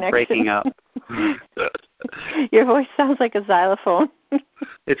your connection. You're breaking up. Your voice sounds like a xylophone.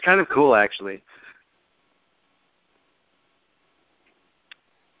 It's kind of cool, actually.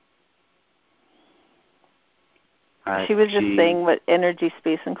 She was just saying what energy,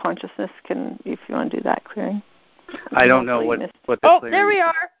 space, and consciousness can, if you want to do that clearing. I don't know what the clearing there we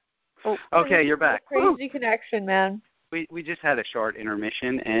are. Oh, okay, you're back. Crazy connection, man. We just had a short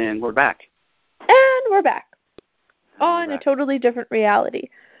intermission, and we're back. And we're back. On a totally different reality.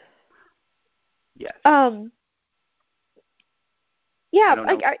 Yes. Yeah,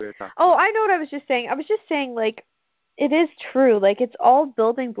 like I know what I was just saying. I was just saying, like, it is true. Like, it's all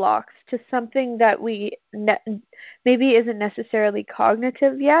building blocks to something that we maybe isn't necessarily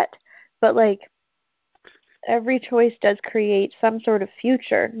cognitive yet, but, like, every choice does create some sort of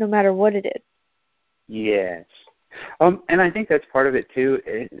future, no matter what it is. Yes. And I think that's part of it, too,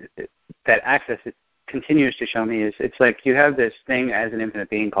 that access continues to show me is it's like you have this thing as an infinite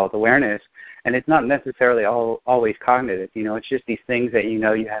being called awareness, and it's not necessarily always cognitive. You know, it's just these things that you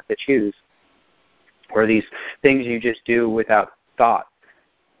know you have to choose, or these things you just do without thought.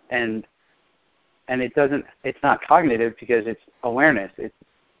 And it's not cognitive because it's awareness. It's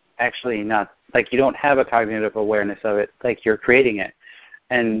actually not, like, you don't have a cognitive awareness of it, like you're creating it.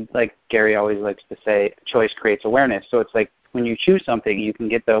 And like Gary always likes to say, choice creates awareness. So it's like when you choose something, you can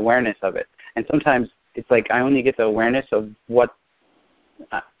get the awareness of it. And sometimes it's like I only get the awareness of why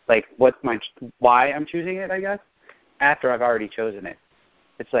I'm choosing it, I guess, after I've already chosen it.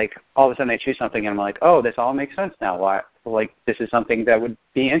 It's like all of a sudden I choose something and I'm like, oh, this all makes sense now. Why? Like, this is something that would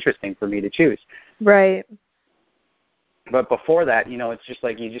be interesting for me to choose. Right. But before that, you know, it's just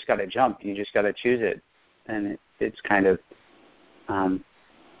like you just got to jump. You just got to choose it. And it's kind of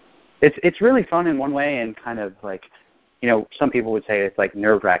it's really fun in one way, and kind of like, you know, some people would say it's like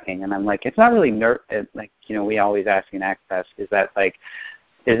nerve-wracking, and I'm like, it's not really like, you know, we always ask in Access, is that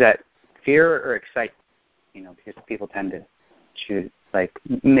fear or excitement? You know, because people tend to choose, like,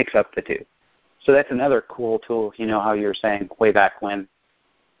 mix up the two. So that's another cool tool, you know, how you were saying way back when,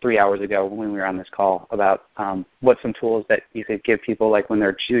 3 hours ago when we were on this call, about what some tools that you could give people, like when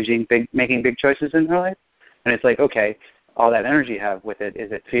they're making big choices in their life. And it's like, okay, all that energy you have with it,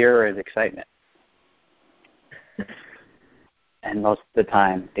 is it fear or is it excitement? And most of the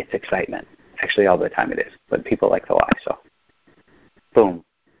time, it's excitement. Actually, all the time it is. But people like to lie, so boom.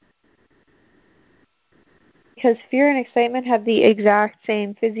 Because fear and excitement have the exact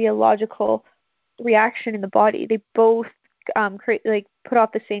same physiological reaction in the body. They both put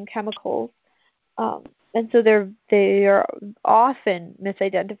off the same chemicals And so they are often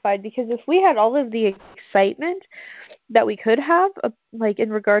misidentified, because if we had all of the excitement that we could have, like in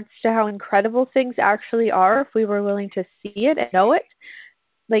regards to how incredible things actually are, if we were willing to see it and know it,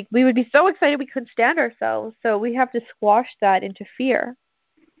 like we would be so excited we couldn't stand ourselves. So we have to squash that into fear.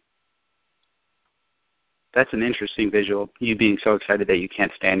 That's an interesting visual. You being so excited that you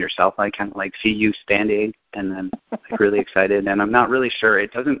can't stand yourself. I kind of like see you standing and then like really excited, and I'm not really sure.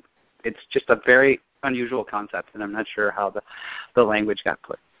 It's just a very unusual concept, and I'm not sure how the language got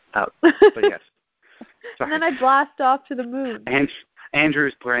put out. But yes. And then I blast off to the moon. And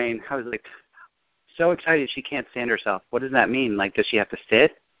Andrew's brain, I was like, so excited she can't stand herself. What does that mean? Like, does she have to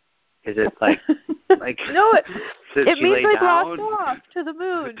sit? Is it like no, it means I down? blast off to the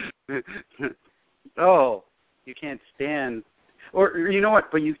moon. Oh, you can't stand. Or you know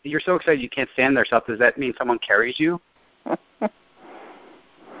what? But you're so excited you can't stand yourself. Does that mean someone carries you? Like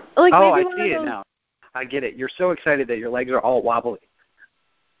oh, I see it now. I get it. You're so excited that your legs are all wobbly.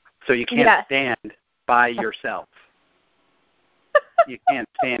 So you can't stand by yourself. You can't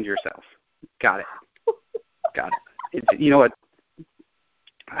stand yourself. Got it. You know what?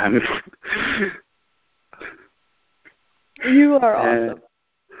 You are awesome.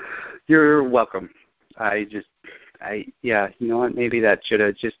 You're welcome. You know what? Maybe that should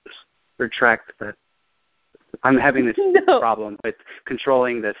have just retract the. I'm having this problem with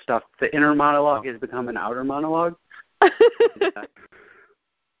controlling the stuff. The inner monologue has become an outer monologue.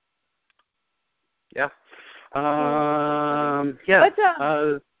 Yeah.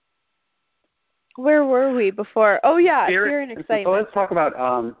 Where were we before? Oh yeah, fear and excitement. So let's talk about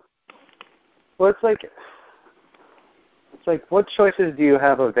it's like what choices do you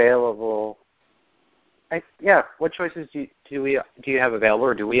have available? What choices do you have available,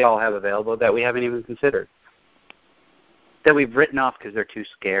 or do we all have available that we haven't even considered, that we've written off because they're too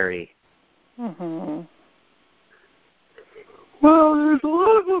scary? Mm-hmm. Well, there's a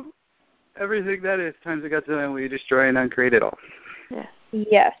lot of them. Everything that is times a gazillion, we destroy and uncreate it all.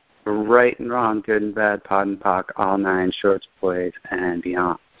 Yes. Right and wrong, good and bad, pod and pock, all nine, shorts, boys, and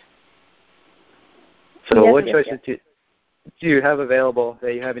beyond. So what choices do you have available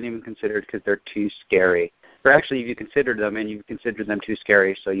that you haven't even considered because they're too scary? Or actually, you considered them and you considered them too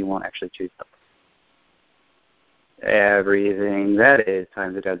scary, so you won't actually choose them. Everything that is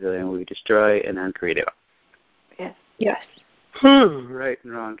times a gazillion, we destroy and uncreate it all. Yes. Right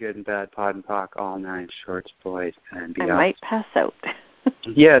and wrong, good and bad, pod and pock, all nine, shorts, boys, and beyond. I might pass out.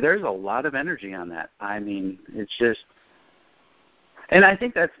 Yeah, there's a lot of energy on that. I mean, it's just, and I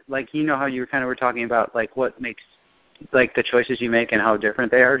think that's like, you know how you kind of were talking about like what makes like the choices you make and how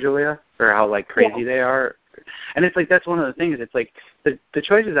different they are, Julia, or how like crazy they are. And it's like, that's one of the things. It's like the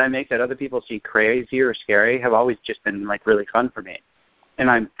choices I make that other people see crazy or scary have always just been like really fun for me. And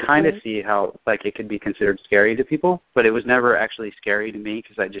I kind of see how like it could be considered scary to people, but it was never actually scary to me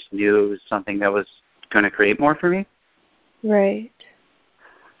because I just knew it was something that was going to create more for me. Right.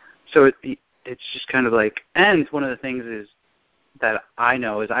 So it's just kind of like, and one of the things is that I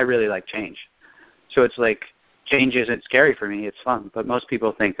know is I really like change. So it's like change isn't scary for me, it's fun. But most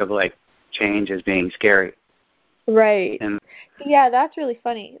people think of like change as being scary. Right. And yeah, that's really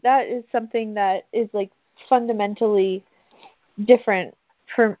funny. That is something that is like fundamentally different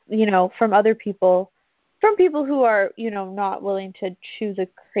from other people, from people who are, not willing to choose a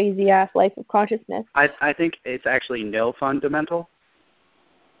crazy ass life of consciousness. I think it's actually no fundamental.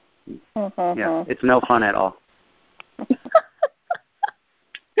 Mm-hmm. Yeah, it's no fun at all.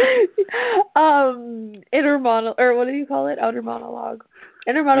 Inner monologue, or what do you call it? Outer monologue.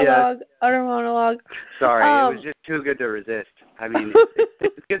 Inner monologue, outer monologue. Sorry, it was just too good to resist. I mean,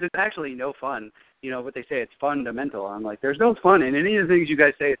 it's because it's actually no fun. You know what they say, it's fundamental. I'm like, there's no fun in any of the things you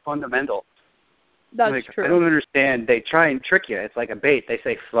guys say. It's fundamental. That's true. I don't understand. They try and trick you. It's like a bait. They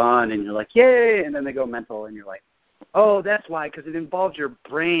say fun, and you're like, yay, and then they go mental, and you're like, oh, that's why, because it involves your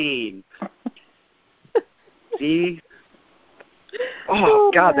brain. See?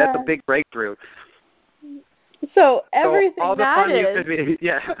 Oh, God, that's a big breakthrough. So everything all the that fun is... you could be,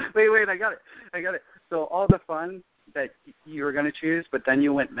 wait, I got it. So all the fun that you were going to choose, but then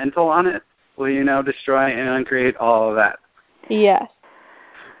you went mental on it, will you now destroy and uncreate all of that? Yes.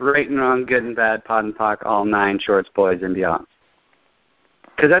 Right and wrong, good and bad, pod and pock, all nine, shorts, boys, and beyond.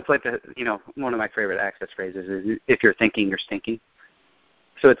 Because that's like one of my favorite Access phrases is, if you're thinking, you're stinking.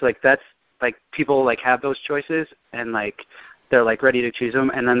 So it's like, that's like people like have those choices and like they're like ready to choose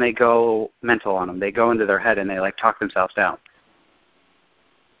them, and then they go mental on them. They go into their head and they like talk themselves down.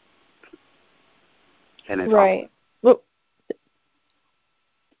 And it's right. Well,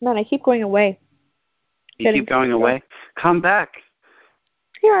 man, I keep going away. You keep going away? Come back.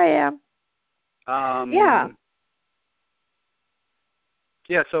 Here I am. Yeah.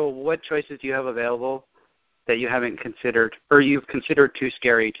 Yeah, so what choices do you have available that you haven't considered, or you've considered too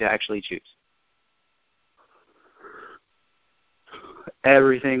scary to actually choose?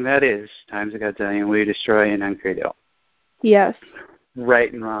 Everything that is, times a godzillion, we destroy and uncreate it all. Yes.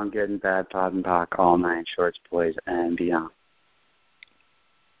 Right and wrong, good and bad, pod and pock, all nine shorts, boys, and beyond.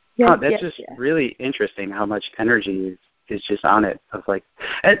 Yes, that's just really interesting how much energy is just on it. Of like,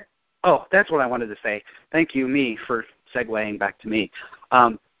 and, that's what I wanted to say. Thank you, me, for segueing back to me.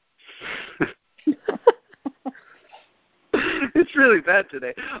 It's really bad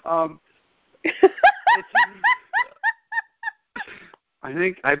today. I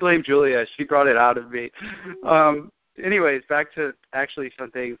think I blame Julia. She brought it out of me. Anyways, back to actually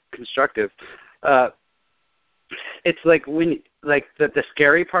something constructive. It's like the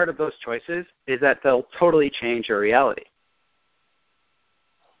scary part of those choices is that they'll totally change your reality.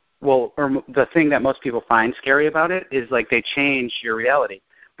 Well, or the thing that most people find scary about it is like they change your reality.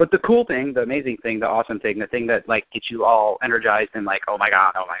 But the cool thing, the amazing thing, the awesome thing, the thing that like gets you all energized and like, oh my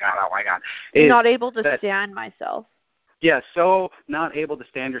God, is not able to stand myself. Yeah, so not able to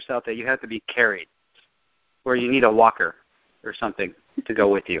stand yourself that you have to be carried, or you need a walker or something to go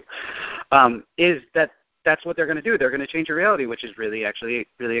with you. Is that's what they're going to do? They're going to change your reality, which is really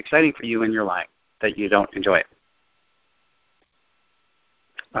exciting for you in your life that you don't enjoy it.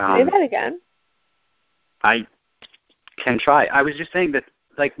 Say that again. I can try. I was just saying that,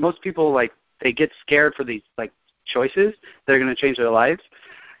 like, most people, like, they get scared for these, like, choices that are going to change their lives.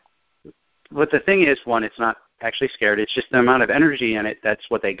 But the thing is, one, it's not actually scared. It's just the amount of energy in it. That's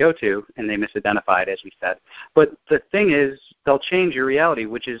what they go to, and they misidentify it, as we said. But the thing is, they'll change your reality,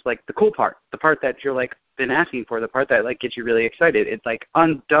 which is, like, the cool part, the part that you're, like, been asking for, the part that, like, gets you really excited. It, like,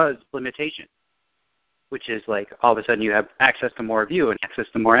 undoes limitation, which is like all of a sudden you have access to more of you and access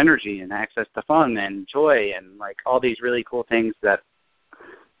to more energy and access to fun and joy and like all these really cool things that,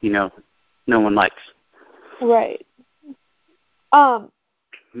 no one likes. Right.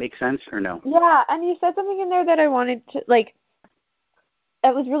 Make sense or no? Yeah, and you said something in there that I wanted to, like,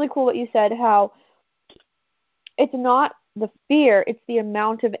 it was really cool what you said, how it's not the fear, it's the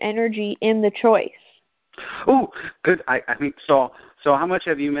amount of energy in the choice. Oh, good. I think so how much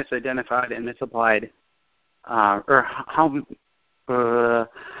have you misidentified and misapplied?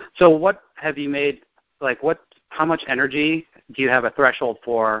 So what have you made, like, how much energy do you have a threshold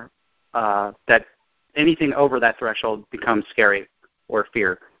for, that anything over that threshold becomes scary or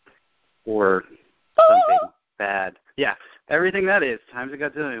fear or something bad? Yeah, everything that is, times a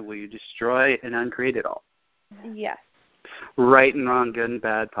godzillion, will you destroy and uncreate it all? Yes. Right and wrong, good and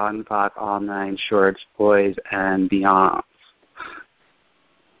bad, pod and pock, all nine shorts, boys, and beyond.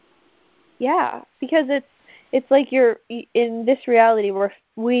 Yeah, because it's like you're in this reality where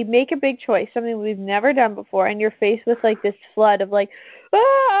we make a big choice, something we've never done before, and you're faced with like this flood of like,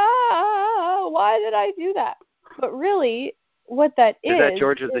 why did I do that? But really, what that is that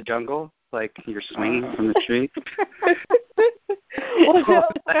George of the Jungle? Like you're swinging from the tree?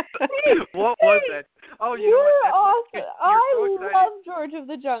 What was that? Oh, you're awesome. I love George of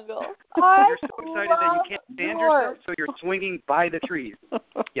the Jungle. You're so excited that you can't stand yourself, so you're swinging by the trees.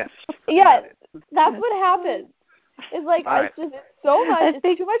 Yes. Yes, that's what happens. It's like it's so much.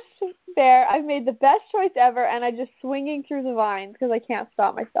 It's too much there. I've made the best choice ever, and I'm just swinging through the vines because I can't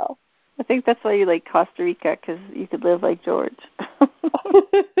stop myself. I think that's why you like Costa Rica, because you could live like George.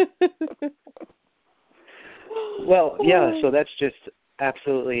 Well, yeah, so that's just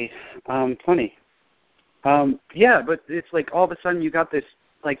absolutely funny. Yeah, but it's like all of a sudden you got this,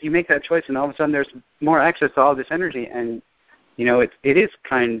 like you make that choice and all of a sudden there's more access to all this energy, and,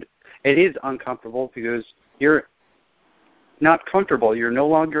 it is uncomfortable because you're not comfortable. You're no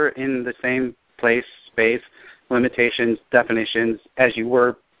longer in the same place, space, limitations, definitions as you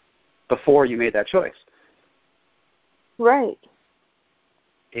were before you made that choice. Right.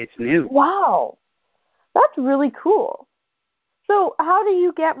 It's new. Wow. That's really cool. So how do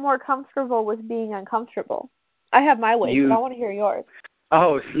you get more comfortable with being uncomfortable? I have my ways, but I want to hear yours.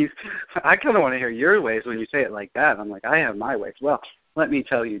 Oh, I kind of want to hear your ways when you say it like that. I'm like, I have my ways. Well, let me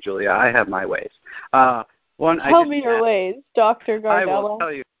tell you, Julia, I have my ways. Tell me your ways, Dr. Gardella. I will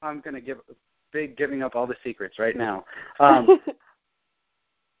tell you. I'm going to giving up all the secrets right now. I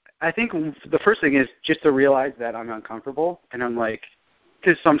think the first thing is just to realize that I'm uncomfortable, and I'm like,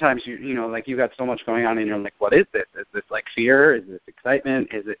 because sometimes like you got so much going on, and you're like, what is this? Is this like fear? Is this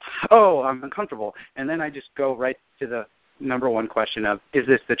excitement? Is it, I'm uncomfortable? And then I just go right to the number one question of, is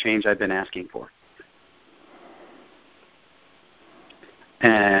this the change I've been asking for?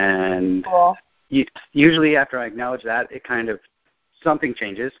 And usually after I acknowledge that, it kind of something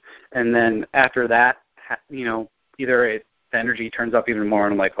changes, and then after that, either the energy turns up even more,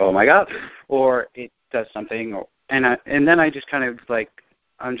 and I'm like, oh my god, or it does something, and then I just kind of like,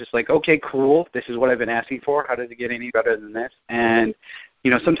 I'm just like, okay, cool, this is what I've been asking for. How does it get any better than this? And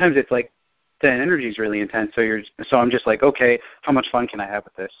sometimes it's like the energy is really intense, so I'm just like, okay, how much fun can I have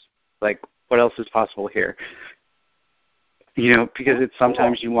with this? Like, what else is possible here? Because it's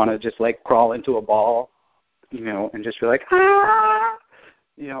sometimes you want to just like crawl into a ball, and just be like, ah,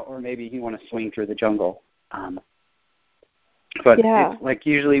 or maybe you want to swing through the jungle. But it's like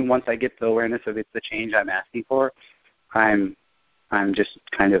usually once I get the awareness of it's the change I'm asking for, I'm just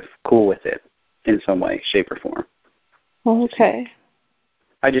kind of cool with it in some way, shape, or form. Okay.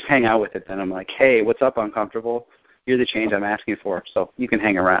 I just hang out with it then. I'm like, hey, what's up, uncomfortable? You're the change I'm asking for, so you can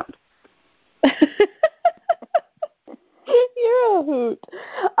hang around. You're a hoot.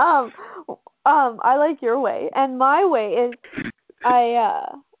 I like your way, and my way is I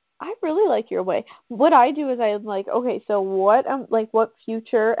really like your way. What I do is I'm like, okay, so what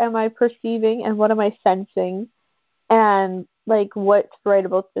future am I perceiving, and what am I sensing, and like what's right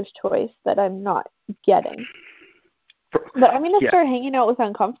about this choice that I'm not getting. But I'm gonna start hanging out with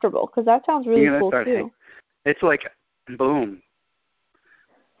uncomfortable because that sounds really cool too. It's like, boom.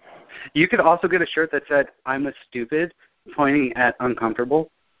 You could also get a shirt that said "I'm a stupid," pointing at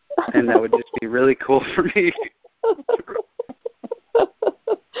uncomfortable, and that would just be really cool for me.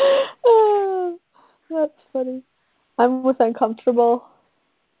 That's funny. I'm with uncomfortable.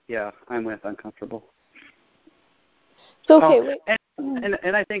 Yeah, I'm with uncomfortable. So, okay, wait.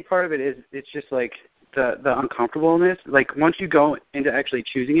 And I think part of it is it's just like the uncomfortableness. Like once you go into actually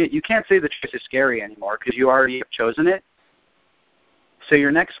choosing it, you can't say the choice is scary anymore because you already have chosen it. So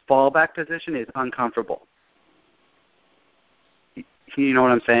your next fallback position is uncomfortable. You know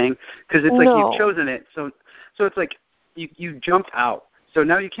what I'm saying? Because it's like you've chosen it. So it's like you jumped out. So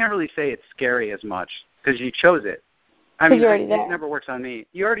now you can't really say it's scary as much because you chose it. I mean, it never works on me.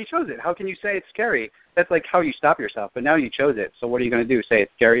 You already chose it. How can you say it's scary? That's like how you stop yourself. But now you chose it. So what are you going to do? Say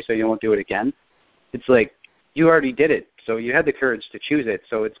it's scary so you won't do it again? It's like you already did it. So you had the courage to choose it.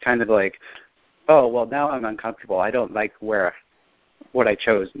 So it's kind of like, oh, well, now I'm uncomfortable. I don't like what I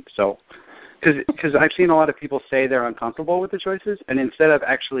chose. So because I've seen a lot of people say they're uncomfortable with the choices, and instead of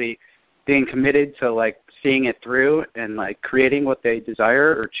actually being committed to like seeing it through and like creating what they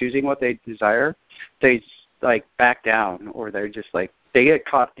desire or choosing what they desire, they like back down, or they're just like they get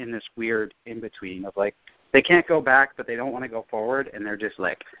caught in this weird in between of like they can't go back but they don't want to go forward, and they're just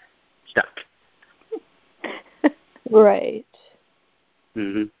like stuck. Right.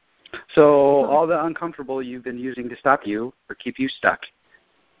 Mhm. So all the uncomfortable you've been using to stop you or keep you stuck,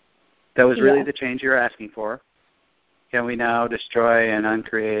 that was really the change you're asking for. Can we now destroy and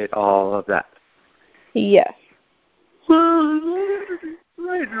uncreate all of that? Yes.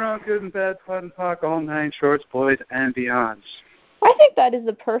 Right, wrong, good and bad, fun, talk, all nine shorts, boys, and beyonds. I think that is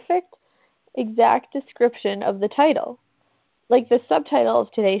the perfect, exact description of the title. Like the subtitle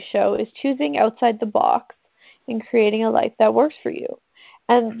of today's show is Choosing Outside the Box and Creating a Life That Works for You.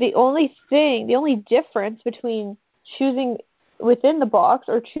 And the only difference between choosing within the box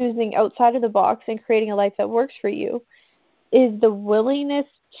or choosing outside of the box and creating a life that works for you is the willingness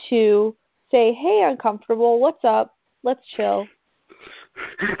to say, hey, uncomfortable, what's up? Let's chill.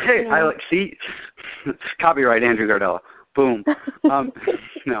 Hey, I like, see, copyright Andrew Gardella. Boom.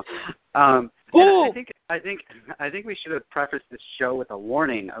 No. I think we should have prefaced this show with a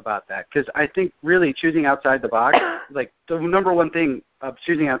warning about that, because I think really choosing outside the box, like the number one thing of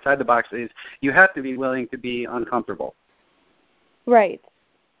choosing outside the box is you have to be willing to be uncomfortable. Right.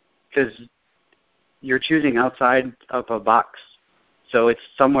 Because you're choosing outside of a box, so it's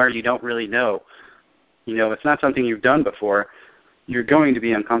somewhere you don't really know. You know, it's not something you've done before. You're going to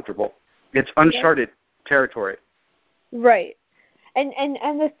be uncomfortable. It's uncharted territory. Right. And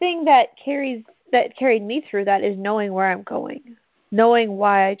the thing that carried me through that is knowing where I'm going, knowing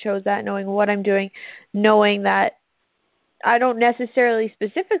why I chose that, knowing what I'm doing, knowing that I don't necessarily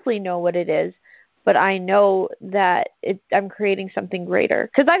specifically know what it is, but I know that I'm creating something greater.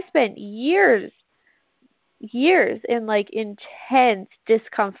 Because I've spent years in like intense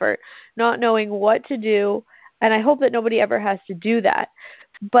discomfort, not knowing what to do, and I hope that nobody ever has to do that.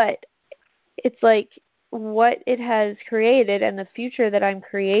 But it's like what it has created and the future that I'm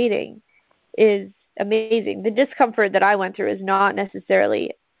creating is amazing. The discomfort that I went through is not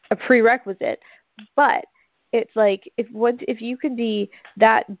necessarily a prerequisite, but it's like if you can be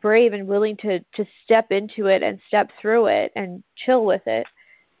that brave and willing to step into it and step through it and chill with it,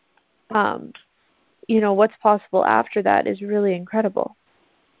 you know, what's possible after that is really incredible.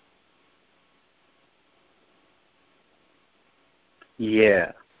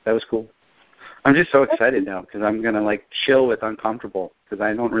 Yeah, that was cool. I'm just so excited now because I'm going to, like, chill with uncomfortable because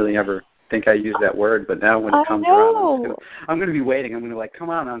I don't really ever think I use that word, but now when it comes around, I'm going to be waiting. I'm going to be like, come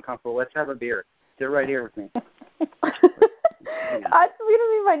on, uncomfortable, let's have a beer. Sit right here with me. That's going to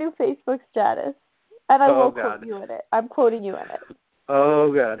be my new Facebook status. And I will quote you in it. I'm quoting you in it.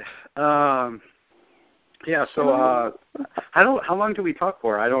 Oh, God. Yeah, so how long do we talk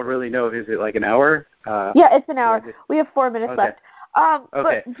for? I don't really know. Is it like an hour? Yeah, it's an hour. We have 4 minutes left.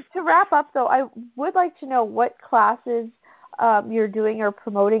 Okay. But to wrap up, though, I would like to know what classes you're doing or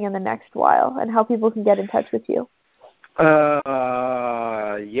promoting in the next while and how people can get in touch with you.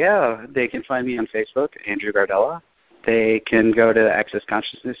 Yeah, they can find me on Facebook, Andrew Gardella. They can go to Access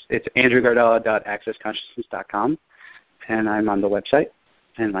Consciousness. It's andrewgardella.accessconsciousness.com, and I'm on the website,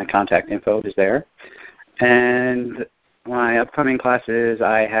 and my contact info is there. And my upcoming classes,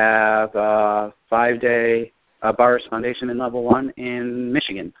 I have a 5-day Bars Foundation in Level 1 in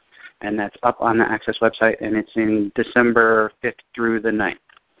Michigan, and that's up on the Access website, and it's in December 5th through the 9th.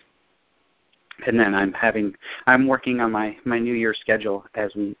 And then I'm working on my New Year's schedule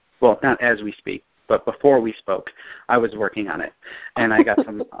not as we speak, but before we spoke, I was working on it. And I got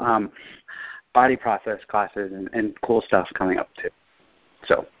some body process classes and cool stuff coming up too.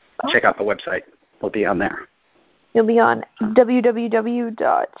 So check out the website. We'll be on there. You'll be on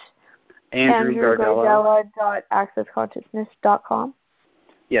www.andrewgardella.accessconsciousness.com.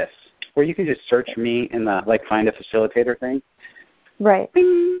 Yes. Or you can just search me in the, like, find a facilitator thing. Right.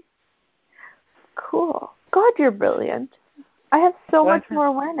 Bing. Cool. God, you're brilliant. I have so much more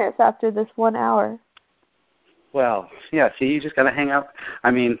awareness after this 1 hour. Well, yeah, see, you just got to hang out.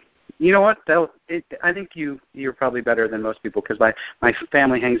 I mean, you know what? I think you're probably better than most people because my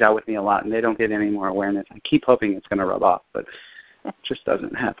family hangs out with me a lot, and they don't get any more awareness. I keep hoping it's going to rub off, but it just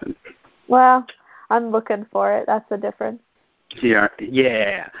doesn't happen. Well, I'm looking for it. That's the difference. Yeah.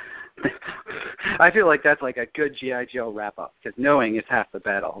 I feel like that's like a good G.I. Joe wrap-up because knowing is half the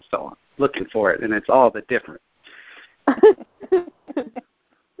battle, so I'm looking for it, and it's all the different.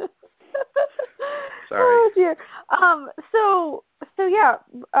 Sorry. Oh dear. So yeah.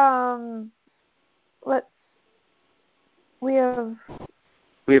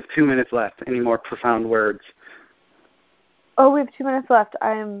 We have 2 minutes left. Any more profound words? Oh, we have 2 minutes left.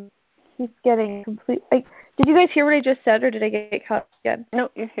 Keep getting complete. Did you guys hear what I just said, or did I get cut again? No,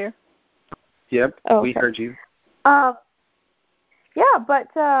 you're here. Yep, okay. We heard you. Yeah, but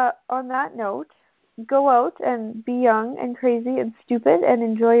on that note, go out and be young and crazy and stupid and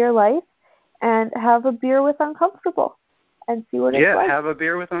enjoy your life and have a beer with Uncomfortable and see what it's like. Yeah, have a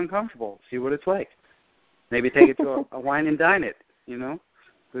beer with Uncomfortable. See what it's like. Maybe take it to a wine and dine it, you know?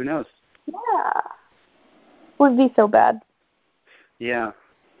 Who knows? Yeah. Wouldn't be so bad. Yeah.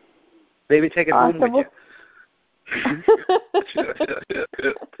 Maybe take it home with you.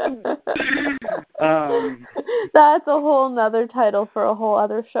 That's a whole nother title for a whole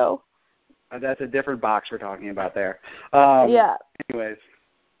other show. That's a different box we're talking about there. Yeah. Anyways,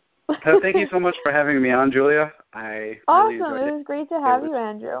 thank you so much for having me on, Julia. Awesome. It was great to have you,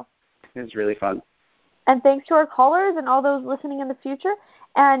 Andrew. It was really fun. And thanks to our callers and all those listening in the future.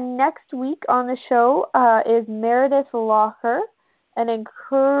 And next week on the show is Meredith Locker, an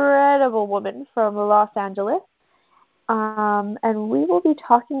incredible woman from Los Angeles. And we will be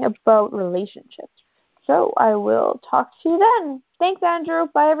talking about relationships. So I will talk to you then. Thanks, Andrew.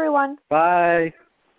 Bye, everyone. Bye.